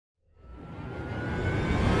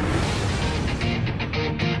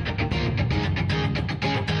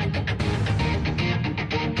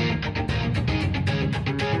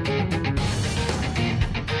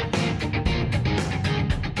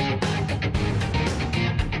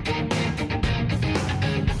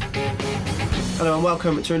Hello and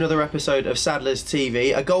welcome to another episode of Sadler's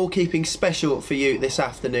TV, a goalkeeping special for you this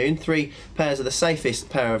afternoon. 3 pairs of the safest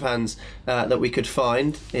pair of hands that we could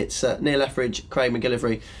find. It's Neil Etheridge, Craig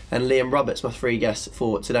MacGillivray and Liam Roberts, my 3 guests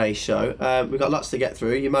for today's show. We've got lots to get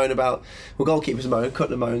through. You moan about, well, goalkeepers moan, a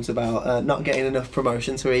couple of moans about not getting enough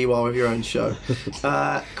promotion, so here you are with your own show.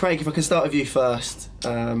 Craig, if I can start with you first.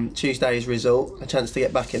 Tuesday's result, a chance to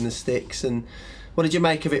get back in the sticks, and what did you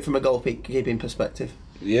make of it from a goalkeeping perspective?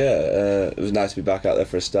 Yeah, it was nice to be back out there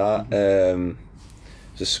for a start. It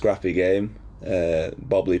was a scrappy game,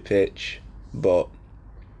 bobbly pitch, but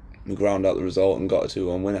we ground out the result and got a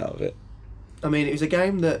 2-1 win out of it. I mean, it was a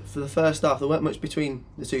game that, for the first half, there weren't much between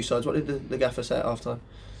the two sides. What did the gaffer say at half time?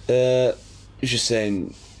 He was just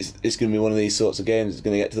saying it's going to be one of these sorts of games. It's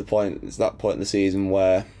going to get to the point, it's that point in the season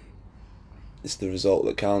where it's the result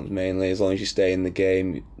that counts mainly. As long as you stay in the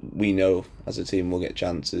game, we know as a team we'll get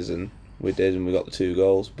chances, and we did, and we got the 2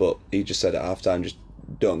 goals. But he just said at half time, just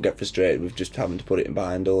don't get frustrated with just having to put it in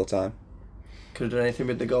behind all the time. Could have done anything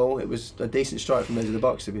with the goal. It was a decent strike from the edge of the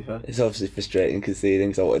box, to be fair. It's obviously frustrating conceding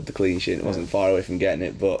because I wanted the clean sheet. It wasn't far away from getting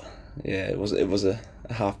it, but yeah, it was a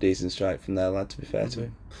half decent strike from their lad, to be fair to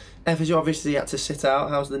him. Etheridge, you obviously had to sit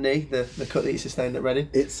out. How's the knee, the cut that you sustained at Reading?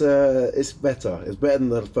 It's better. It's better than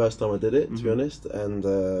the first time I did it, to be honest. And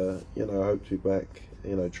I hope to be back,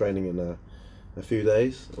 training in a few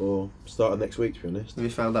days or start of next week, to be honest. Have you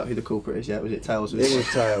found out who the culprit is yet? Was it Tails? It was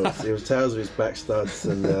Tails. It was Tails with his back studs,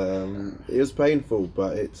 and it was painful,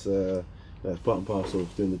 but it's part and parcel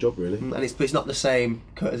of doing the job, really. And it's not the same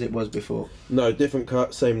cut as it was before? No, different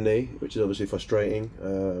cut, same knee, which is obviously frustrating.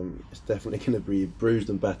 It's definitely going to be a bruised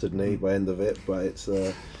and battered knee by the end of it, but it's,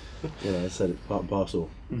 I said it's part and parcel.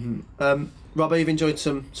 Robbo, you've enjoyed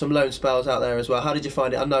some loan spells out there as well. How did you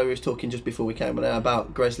find it? I know we was talking just before we came on air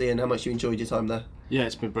about Gresley and how much you enjoyed your time there. Yeah,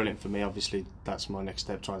 it's been brilliant for me. Obviously, that's my next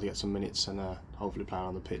step, trying to get some minutes and hopefully playing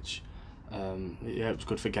on the pitch. It was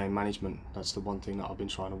good for game management. That's the one thing that I've been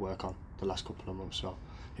trying to work on the last couple of months, so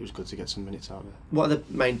it was good to get some minutes out there. What are the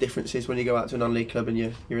main differences when you go out to a non-league club and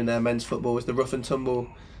you're in their men's football? Is the rough and tumble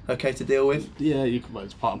okay to deal with? Yeah,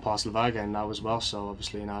 it's part and parcel of our game now as well, so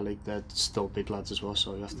obviously in our league they're still big lads as well,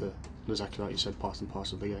 so you have to, exactly like you said, part and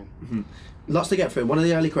parcel of the game. Lots to get through. One of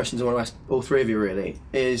the early questions I want to ask all 3 of you really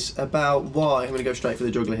is about why, I'm going to go straight for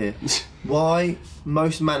the juggler here, why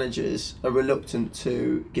most managers are reluctant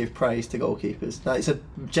to give praise to goalkeepers. Now, it's a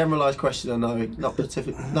generalised question, I know,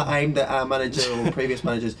 not aimed at our manager or previous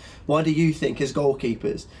managers. Why do you think, as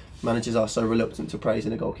goalkeepers, managers are so reluctant to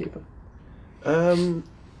praising a goalkeeper?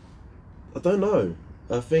 I don't know.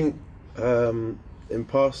 I think in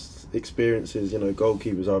past experiences,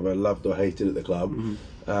 goalkeepers are either loved or hated at the club.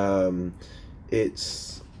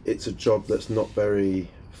 It's a job that's not very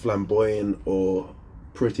flamboyant or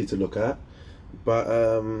pretty to look at, but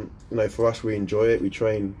for us, we enjoy it. We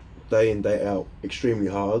train day in, day out extremely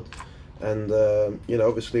hard, and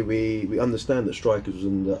obviously we understand that strikers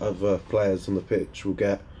and the other players on the pitch will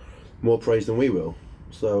get more praise than we will.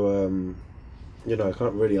 So I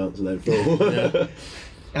can't really answer that for all.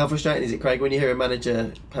 How frustrating is it, Craig, when you hear a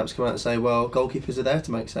manager perhaps come out and say, well, goalkeepers are there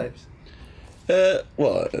to make saves?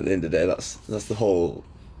 Well, at the end of the day, that's the whole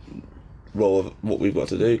role of what we've got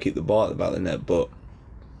to do, keep the ball at the back of the net, but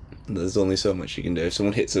there's only so much you can do. If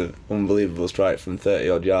someone hits an unbelievable strike from 30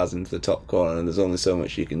 odd yards into the top corner, and there's only so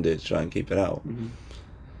much you can do to try and keep it out.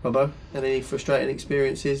 Robbo, any frustrating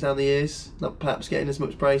experiences down the years? Not perhaps getting as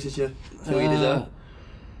much praise as you feel you deserve?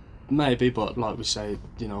 Maybe, but like we say,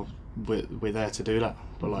 we're there to do that.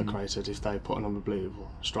 But like Craig said, if they put an unbelievable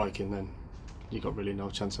strike in, then you got really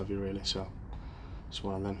no chance of you, really. So it's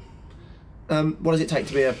one of them. What does it take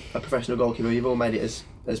to be a professional goalkeeper? You've all made it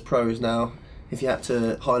as pros now. If you had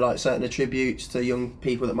to highlight certain attributes to young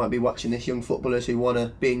people that might be watching this, young footballers who want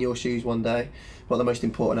to be in your shoes one day, what are the most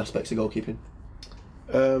important aspects of goalkeeping?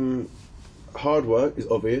 Hard work is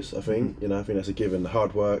obvious, I think. I think that's a given.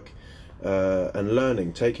 Hard work and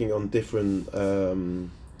learning, taking on different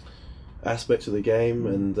aspects of the game,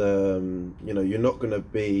 and you're not going to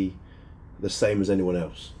be the same as anyone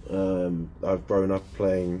else. I've grown up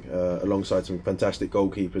playing alongside some fantastic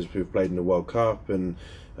goalkeepers who've played in the World Cup, and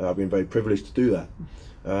I've been very privileged to do that.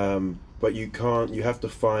 But you have to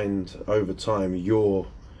find over time your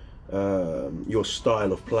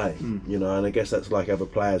style of play, and I guess that's like other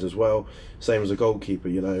players as well. Same as a goalkeeper,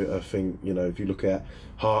 I think, if you look at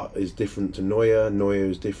Hart is different to Neuer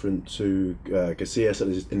is different to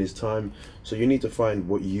Casillas in his time. So you need to find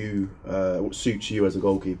what suits you as a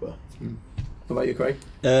goalkeeper. What about you, Craig?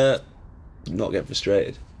 Not get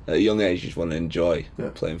frustrated. At a young age, you just want to enjoy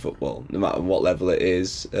playing football, no matter what level it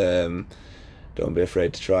is. Don't be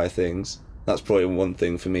afraid to try things. that's probably one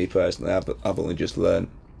thing for me personally. I've only just learned.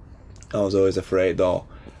 I was always afraid, though,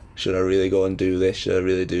 should I really go and do this? Should I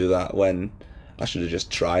really do that? When I should have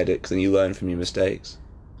just tried it, because then you learn from your mistakes.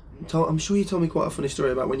 I'm sure you told me quite a funny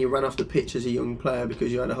story about when you ran off the pitch as a young player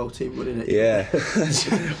because you had a whole team running it. Yeah.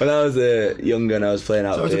 When I was younger and I was playing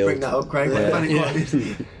outfield. Sorry to bring that up, Craig.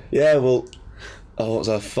 Yeah, well, what was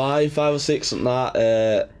I, five or six, something like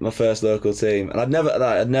that, my first local team. And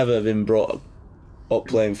I'd never been brought up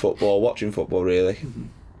playing football, watching football, really. Mm-hmm.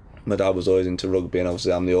 My dad was always into rugby, and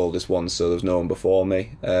obviously I'm the oldest one, so there was no one before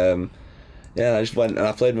me. Yeah, I just went and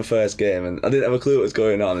I played my first game, and I didn't have a clue what was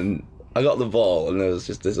going on, and I got the ball, and there was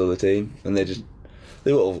just this other team, and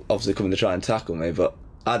they were obviously coming to try and tackle me, but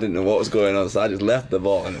I didn't know what was going on, so I just left the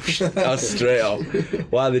ball, and I was straight off.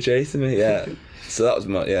 Why are they chasing me? Yeah. So that was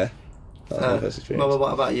my first experience. Mama,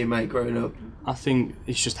 what about you, mate, growing up? I think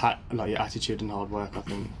it's just like your attitude and hard work.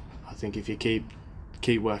 I think if you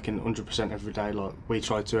keep working 100% every day, like we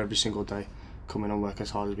try to every single day, come in and work as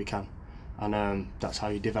hard as we can, and that's how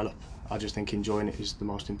you develop. I just think enjoying it is the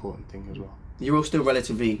most important thing as well. You're all still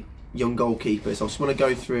relatively young goalkeepers. I just want to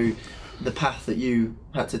go through the path that you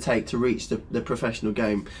had to take to reach the professional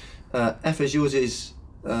game. Etheridge, yours is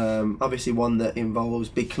obviously one that involves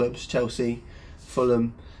big clubs, Chelsea,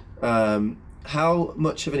 Fulham. How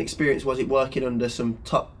much of an experience was it working under some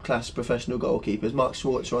top-class professional goalkeepers? Mark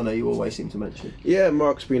Schwarzer, I know you always seem to mention. Yeah,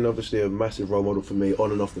 Mark's been obviously a massive role model for me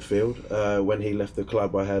on and off the field. When he left the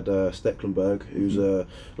club, I had Stecklenburg, who's,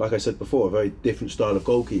 like I said before, a very different style of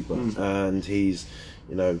goalkeeper. And he's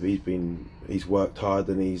worked hard,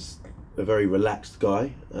 and he's a very relaxed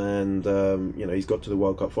guy. And, he's got to the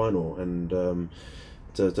World Cup final, and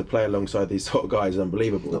to play alongside these top guys is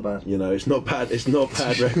unbelievable. Not bad. It's not bad. It's not a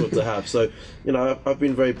bad record to have. So, I've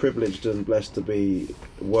been very privileged and blessed to be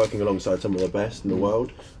working alongside some of the best in the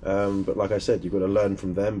world. But like I said, you've got to learn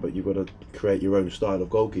from them, but you've got to create your own style of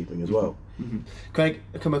goalkeeping as well. Mm-hmm. Craig,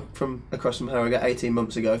 coming from across from Harrogate 18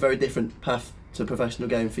 months ago, a very different path to professional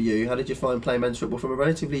game for you. How did you find playing men's football from a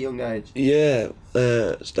relatively young age? Yeah,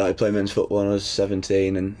 started playing men's football when I was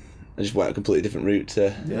 17, and I just went a completely different route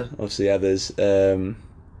to obviously others,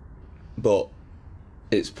 but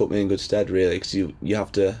it's put me in good stead, really, because you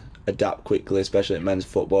have to adapt quickly, especially in men's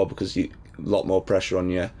football, because a lot more pressure on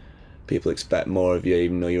you. People expect more of you,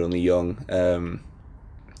 even though you're only young.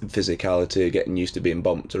 Physicality, getting used to being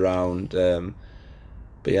bumped around.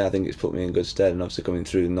 But yeah, I think it's put me in good stead, and obviously coming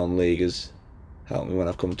through the non-league has helped me when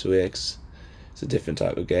I've come to here, 'cause it's a different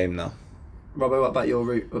type of game now. Robbo, what about your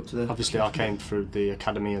route up to the... Obviously I came through the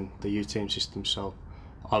academy and the youth team system, so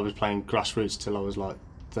I was playing grassroots till I was like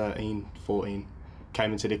 13, 14,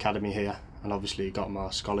 came into the academy here, and obviously got my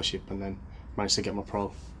scholarship, and then managed to get my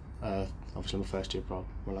pro, obviously my first year pro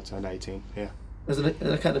when I turned 18 here. As an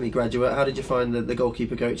academy graduate, how did you find the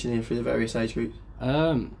goalkeeper coaching here through the various age groups?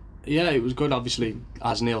 Yeah, it was good. Obviously,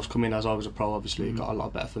 as Neil's come in, as I was a pro, obviously it got a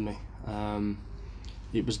lot better for me.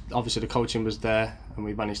 It was obviously the coaching was there, and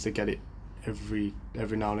we managed to get it every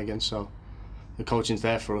now and again, so the coaching's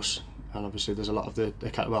there for us, and obviously there's a lot of the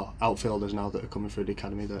outfielders now that are coming through the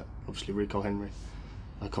academy, that obviously Rico Henry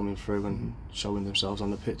are coming through and showing themselves on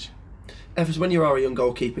the pitch. Etheridge, when you are a young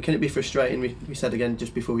goalkeeper, can it be frustrating? We said again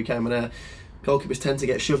just before we came on air, goalkeepers tend to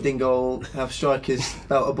get shoved in goal, have strikers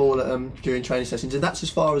belt a ball at them during training sessions, and that's as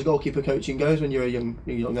far as goalkeeper coaching goes when you're a young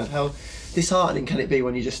lad. How disheartening can it be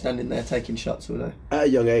when you're just standing there taking shots all day? At a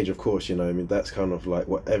young age, of course, that's kind of like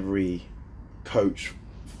what every coach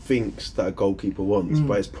thinks that a goalkeeper wants,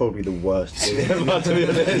 but it's probably the worst thing ever, to be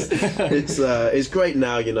honest. It's great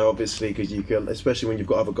now, obviously, because you can, especially when you've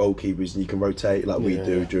got other goalkeepers, and you can rotate like we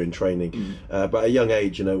do during training. But at a young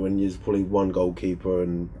age, when you're pulling one goalkeeper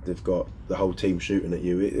and they've got the whole team shooting at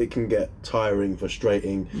you, it can get tiring,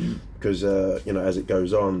 frustrating, because as it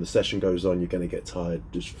goes on, the session goes on, you're going to get tired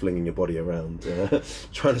just flinging your body around,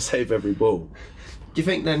 trying to save every ball. Do you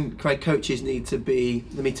think then, Craig, there need to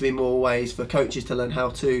be more ways for coaches to learn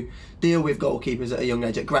how to deal with goalkeepers at a young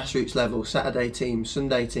age, at grassroots level, Saturday teams,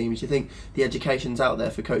 Sunday teams? Do you think the education's out there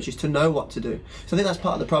for coaches to know what to do? So I think that's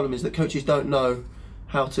part of the problem, is that coaches don't know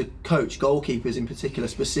how to coach goalkeepers, in particular,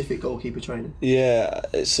 specific goalkeeper training. Yeah,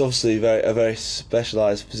 it's obviously a very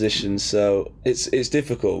specialised position, so it's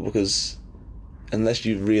difficult, because unless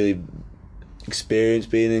you've really experienced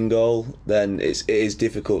being in goal, then it is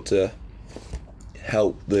difficult to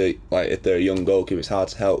help if they're a young goalkeeper, it's hard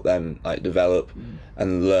to help them develop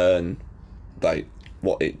and learn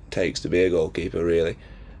what it takes to be a goalkeeper, really.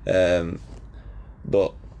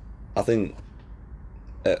 But I think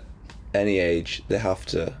at any age they have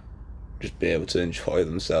to just be able to enjoy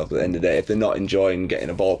themselves. At the end of the day, if they're not enjoying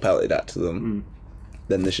getting a ball pelted at to them,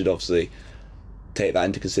 then they should obviously take that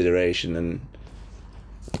into consideration and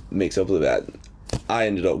mix up a little bit. I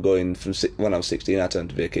ended up going from when I was 16. I turned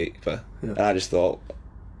to be a keeper, and I just thought,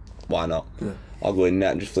 why not? Yeah. I'll go in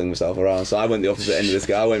net and just fling myself around. So I went the opposite end of the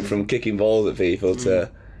scale. I went from kicking balls at people to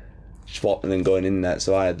swapping and going in net.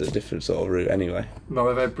 So I had a different sort of route anyway.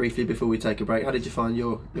 Well, very briefly before we take a break, how did you find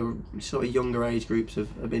your sort of younger age groups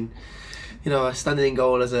have been, standing in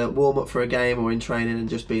goal as a warm up for a game or in training and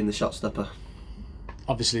just being the shot stopper?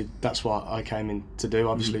 Obviously, that's what I came in to do.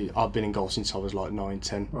 Obviously, I've been in goal since I was like 9,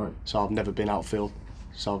 10. Right. So I've never been outfield.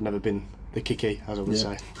 So I've never been the kicky, as I would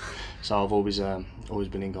say. So I've always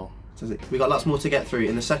been in goal. We've got lots more to get through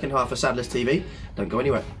in the second half of Sadler's TV. Don't go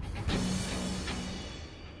anywhere.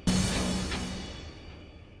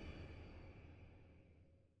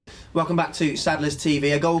 Welcome back to Sadler's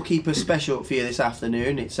TV, a goalkeeper special for you this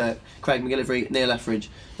afternoon. It's Craig MacGillivray, Neil Etheridge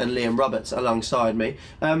and Liam Roberts alongside me.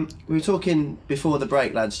 We were talking before the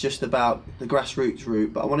break, lads, just about the grassroots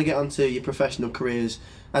route, but I want to get onto your professional careers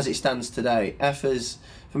as it stands today. Effers,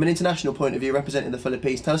 from an international point of view, representing the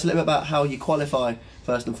Philippines, tell us a little bit about how you qualify,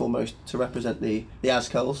 first and foremost, to represent the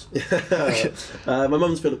Azcoles. My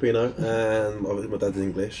mum's Filipino and obviously my dad's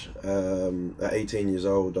English. At 18 years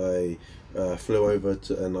old, I flew over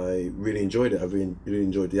and I really enjoyed it. I really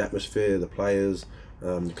enjoyed the atmosphere, the players,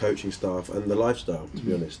 the coaching staff and the lifestyle, to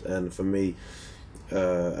be honest. And for me, at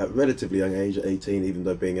a relatively young age, at 18, even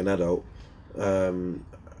though being an adult,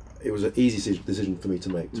 it was an easy decision for me to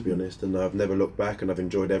make, to be honest, and I've never looked back, and I've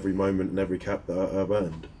enjoyed every moment and every cap that I've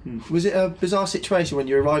earned. Was it a bizarre situation when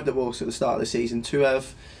you arrived at Wolves at the start of the season to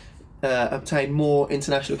have obtained more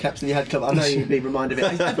international caps than you had club? I know you've been reminded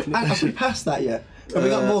of it. Have we passed that yet? Have we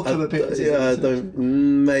got more club appearances? Yeah,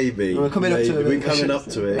 maybe. We're coming up to it. We're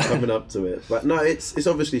coming up to it. But no, it's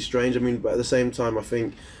obviously strange. I mean, but at the same time, I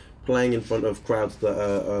think playing in front of crowds that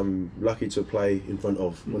I'm lucky to play in front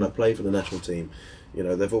of when I play for the national team,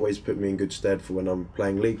 they've always put me in good stead for when I'm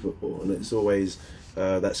playing league football, and it's always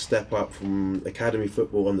that step up from academy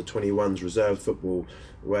football on the 21s, reserve football,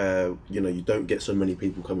 where you don't get so many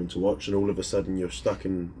people coming to watch, and all of a sudden you're stuck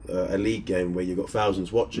in a league game where you've got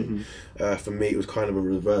thousands watching. For me, it was kind of a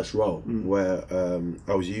reverse role, where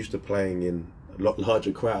I was used to playing in a lot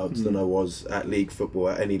larger crowds than I was at league football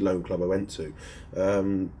at any loan club I went to.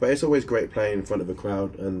 But it's always great playing in front of a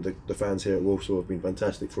crowd, and the fans here at Walsall have been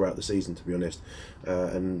fantastic throughout the season, to be honest.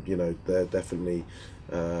 And they're definitely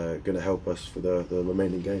going to help us for the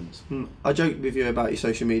remaining games. I joked with you about your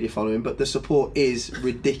social media following, but the support is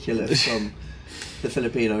ridiculous from the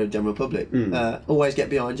Filipino general public. Always get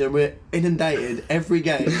behind you, and we're inundated every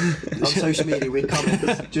game on social media with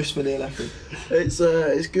comments just for Neil Etheridge.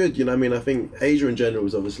 It's good, I mean, I think Asia in general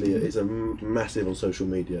is obviously is a massive on social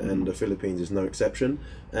media, and the Philippines is no exception,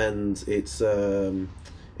 and it's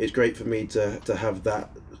great for me to have that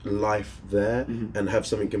life there and have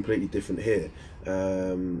something completely different here.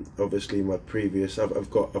 Obviously my previous I've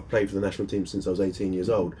played for the national team since I was 18 years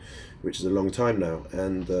old, which is a long time now,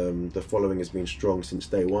 and the following has been strong since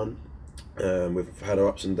day one. We've had our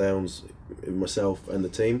ups and downs, myself and the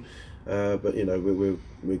team, but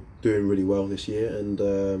we're doing really well this year, and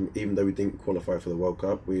even though we didn't qualify for the World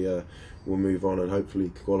Cup, we'll move on and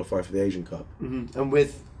hopefully qualify for the Asian Cup. And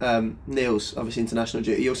with Neil's obviously international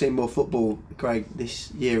duty, you're seeing more football, Craig,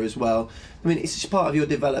 this year as well. I mean, it's just part of your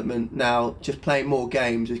development now, just playing more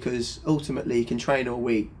games, because ultimately you can train all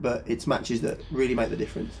week, but it's matches that really make the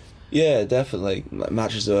difference. Yeah, definitely.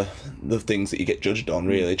 Matches are the things that you get judged on,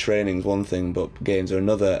 really. Training's one thing, but games are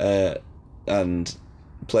another. And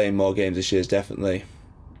playing more games this year is definitely,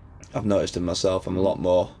 I've noticed in myself, I'm a lot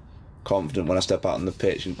more confident when I step out on the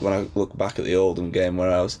pitch. And when I look back at the Oldham game where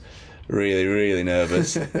I was really, really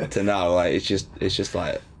nervous to now, like it's just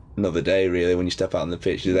like another day, really. When you step out on the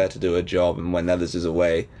pitch, you're there to do a job, and when others is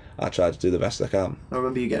away, I try to do the best I can. I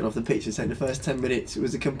remember you getting off the pitch and saying the first 10 minutes it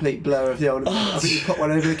was a complete blur of the old. I think you put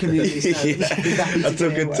one over the community stand. Yeah. I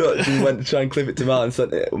took a touch and went to try and clip it to Matt and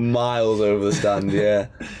sent it miles over the stand. Yeah.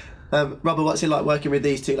 Robert, what's it like working with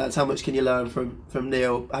these two lads? How much can you learn from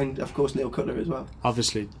Neil and of course Neil Cutler as well?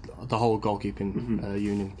 Obviously, the whole goalkeeping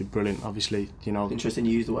union is brilliant. Obviously, Interesting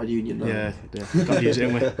you use the word union. Though. Yeah, got to use it,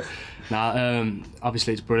 haven't we?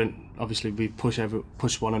 Obviously it's brilliant. Obviously we push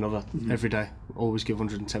one another every day. Always give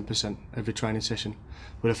 110% every training session.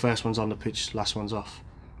 We're the first ones on the pitch, last ones off,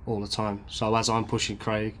 all the time. So as I'm pushing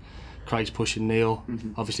Craig, Craig's pushing Neil.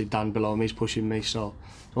 Obviously Dan below me is pushing me. So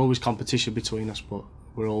always competition between us, but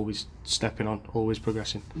we're always stepping on, always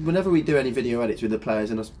progressing. Whenever we do any video edits with the players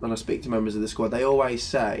and I speak to members of the squad, they always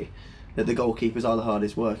say that the goalkeepers are the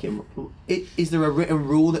hardest working. Is there a written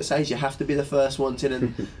rule that says you have to be the first ones in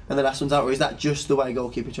and the last ones out, or is that just the way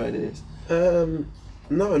goalkeeper training is?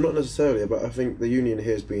 No, not necessarily, but I think the union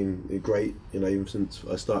here has been great. Even since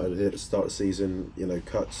I started here at the start of the season,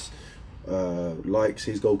 Cuts likes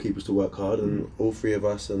his goalkeepers to work hard, and all three of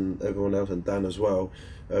us and everyone else, and Dan as well,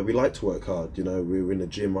 we like to work hard. We're in the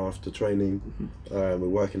gym after training, we're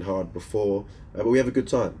working hard before, but we have a good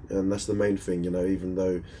time, and that's the main thing. Even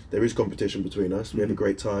though there is competition between us, we have a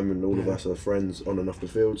great time, and all of us are friends on and off the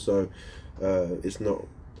field, so it's not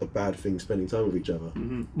a bad thing spending time with each other.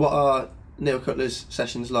 What are Neil Cutler's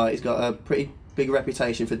sessions like? He's got a pretty big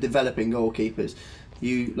reputation for developing goalkeepers.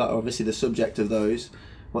 You obviously the subject of those.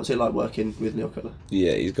 What's it like working with Neil Cutler?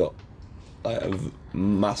 Yeah, he's got a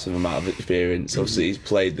massive amount of experience. Obviously, he's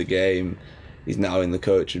played the game. He's now in the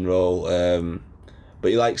coaching role, but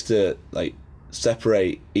he likes to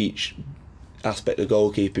separate each aspect of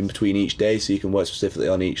goalkeeping between each day, so you can work specifically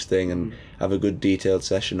on each thing and have a good detailed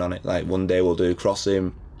session on it. Like one day we'll do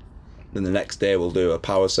crossing, then the next day we'll do a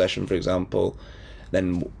power session, for example.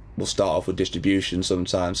 Then we'll start off with distribution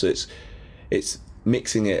sometimes. So it's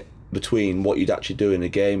mixing it between what you'd actually do in a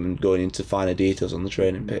game and going into finer details on the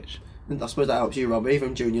training pitch. And I suppose that helps you, Rob,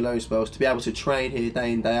 even junior loan spells, to be able to train here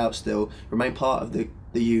day in, day out still, remain part of the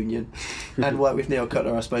union and work with Neil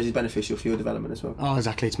Cutler, I suppose, is beneficial for your development as well. Oh,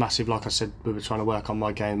 exactly, it's massive. Like I said, we were trying to work on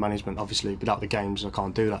my game management. Obviously, without the games, I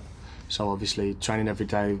can't do that. So obviously, training every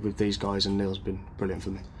day with these guys and Neil's been brilliant for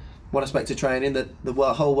me. One aspect of training that the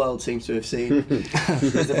whole world seems to have seen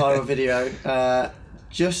is the viral video.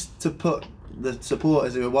 Just to put the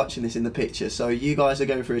supporters who are watching this in the picture, so you guys are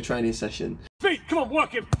going through a training session. Feet, come on,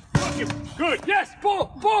 work him, good, yes,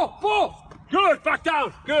 ball, good, back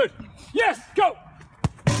down, good, yes, go.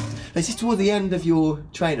 Is this toward the end of your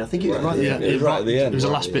training? I think it was right at the end. Right at the end. It was the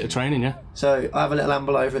last bit of training, yeah. So I have a little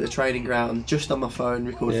amble over at the training ground, just on my phone,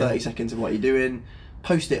 record 30 seconds of what you're doing,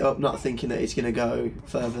 post it up, not thinking that it's going to go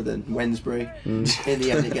further than Wednesbury. In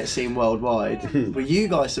the end, it gets seen worldwide. Were you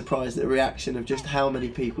guys surprised at the reaction of just how many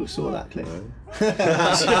people saw that clip?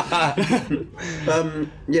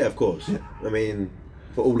 Yeah, of course. I mean,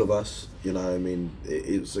 for all of us,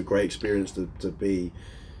 it's a great experience to be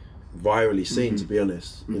virally seen, to be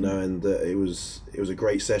honest. And it was a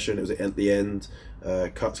great session. It was at the end.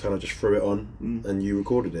 Cuts kind of just threw it on, and you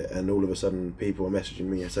recorded it, and all of a sudden people were messaging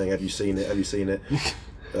me saying, "Have you seen it? Have you seen it?"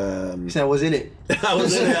 So I was in it. I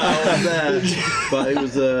was in it. I was there. But it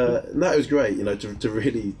was it was great. To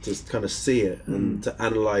really just kind of see it and to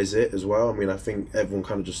analyse it as well. I mean, I think everyone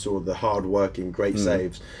kind of just saw the hard working, great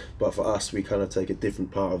saves, but for us, we kind of take a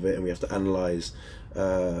different part of it, and we have to analyse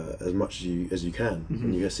as much as you can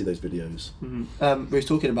when you see those videos. We were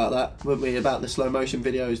talking about that, weren't we, about the slow motion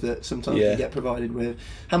videos that sometimes you get provided with.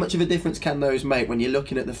 How much of a difference can those make when you're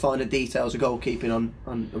looking at the finer details of goalkeeping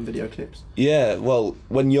on video clips? Yeah, well,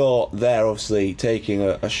 when you're there obviously taking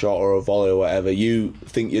a shot or a volley or whatever, you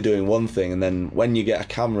think you're doing one thing, and then when you get a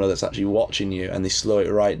camera that's actually watching you and they slow it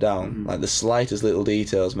right down, like the slightest little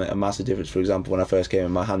details make a massive difference. For example, when I first came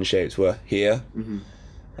in, my hand shapes were here,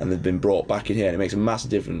 and they've been brought back in here, and it makes a massive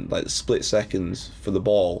difference. Like the split seconds for the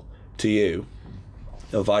ball to you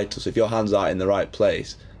are vital. So if your hands aren't in the right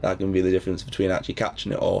place, that can be the difference between actually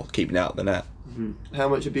catching it or keeping it out of the net. How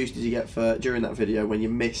much abuse did you get for during that video when you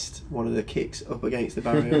missed one of the kicks up against the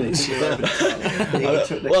barrier? I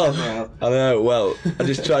don't know. Well, I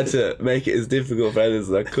just tried to make it as difficult for others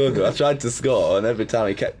as I could. I tried to score, and every time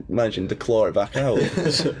he kept managing to claw it back out.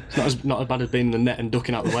 It's not as bad as being in the net and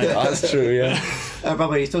ducking out the way. That's true, yeah.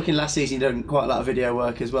 Robert, you're talking last season, you've done quite a lot of video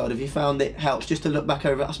work as well. Have you found it helps just to look back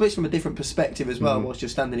over, I suppose from a different perspective as well, whilst you're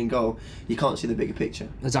standing in goal, you can't see the bigger picture?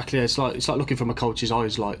 Exactly, it's like looking from a coach's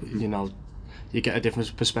eyes, you get a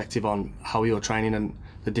different perspective on how you're training and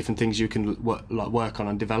the different things you can work on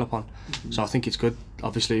and develop on. So I think it's good.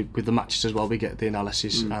 Obviously, with the matches as well, we get the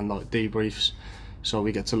analysis and debriefs. So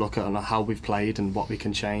we get to look at how we've played and what we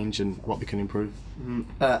can change and what we can improve.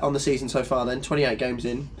 On the season so far, then 28 games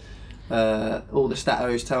in. All the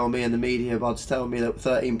statos tell me and the media bods tell me that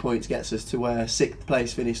 13 points gets us to where 6th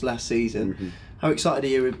place finished last season. How excited are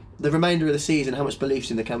you with the remainder of the season? How much belief's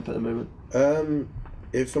in the camp at the moment?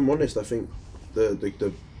 If I'm honest, I think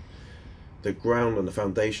the ground and the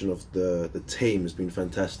foundation of the team has been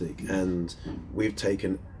fantastic, and we've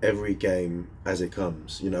taken every game as it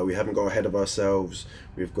comes. We haven't got ahead of ourselves.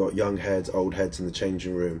 We've got young heads, old heads in the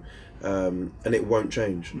changing room, and it won't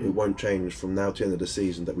change. It won't change from now to the end of the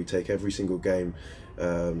season, that we take every single game,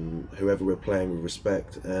 whoever we're playing, with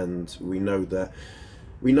respect, and we know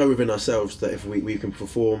within ourselves that if we can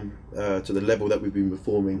perform to the level that we've been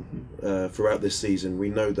performing throughout this season, we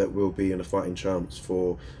know that we'll be in a fighting chance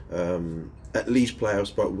for at least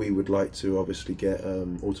playoffs, but we would like to obviously get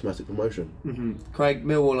automatic promotion. Craig,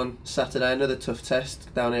 Millwall on Saturday, another tough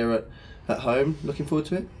test down here at at home. Looking forward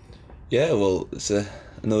to it? Yeah, well, it's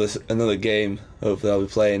another game. Hopefully, I'll be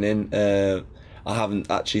playing in. I haven't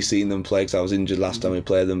actually seen them play because I was injured last time we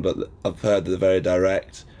played them, but I've heard that they're very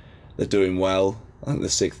direct. They're doing well. I think they're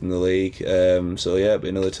 6th in the league. So yeah, it'll be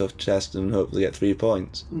another tough test and hopefully get 3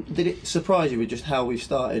 points. Did it surprise you with just how we've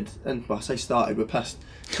started? And well, I say started, we're past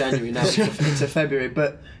January now into February,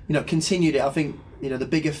 but continued it. I think the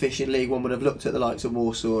bigger fish in League One would have looked at the likes of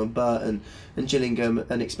Warsaw and Burton and Gillingham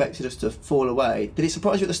and expected us to fall away. Did it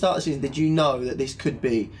surprise you at the start of the season? Did you know that this could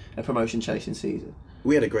be a promotion chasing season?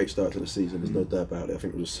 We had a great start to the season, there's no doubt about it. I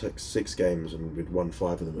think it was six games and we'd won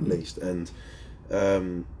 5 of them at least. And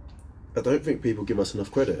I don't think people give us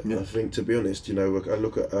enough credit. I think, to be honest, I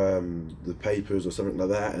look at the papers or something like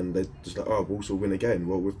that and they're just like, oh, Walsall win again.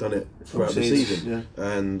 Well, we've done it throughout the season.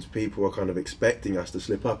 And people are kind of expecting us to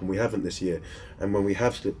slip up, and we haven't this year. And when we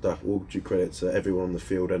have slipped up, all due credit to everyone on the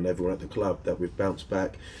field and everyone at the club that we've bounced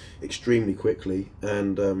back extremely quickly.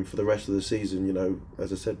 And for the rest of the season,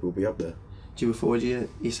 as I said, we'll be up there. Do you afford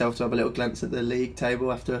yourself to have a little glance at the league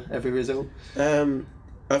table after every result?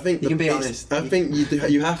 I think you can be honest. I think you do.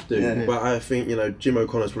 You have to. But I think Jim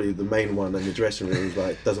O'Connor's probably the main one, and the dressing room is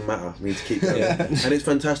like, doesn't matter. We need to keep going. And it's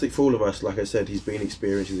fantastic for all of us. Like I said, he's been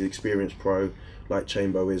experienced. He's an experienced pro, like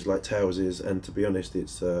Chambo is, like Tails is. And to be honest,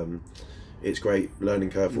 it's great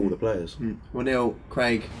learning curve for all the players. Well, Neil,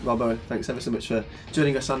 Craig, Robbo, thanks ever so much for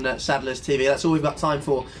joining us on Saddlers TV. That's all we've got time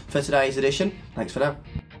for today's edition. Thanks for now.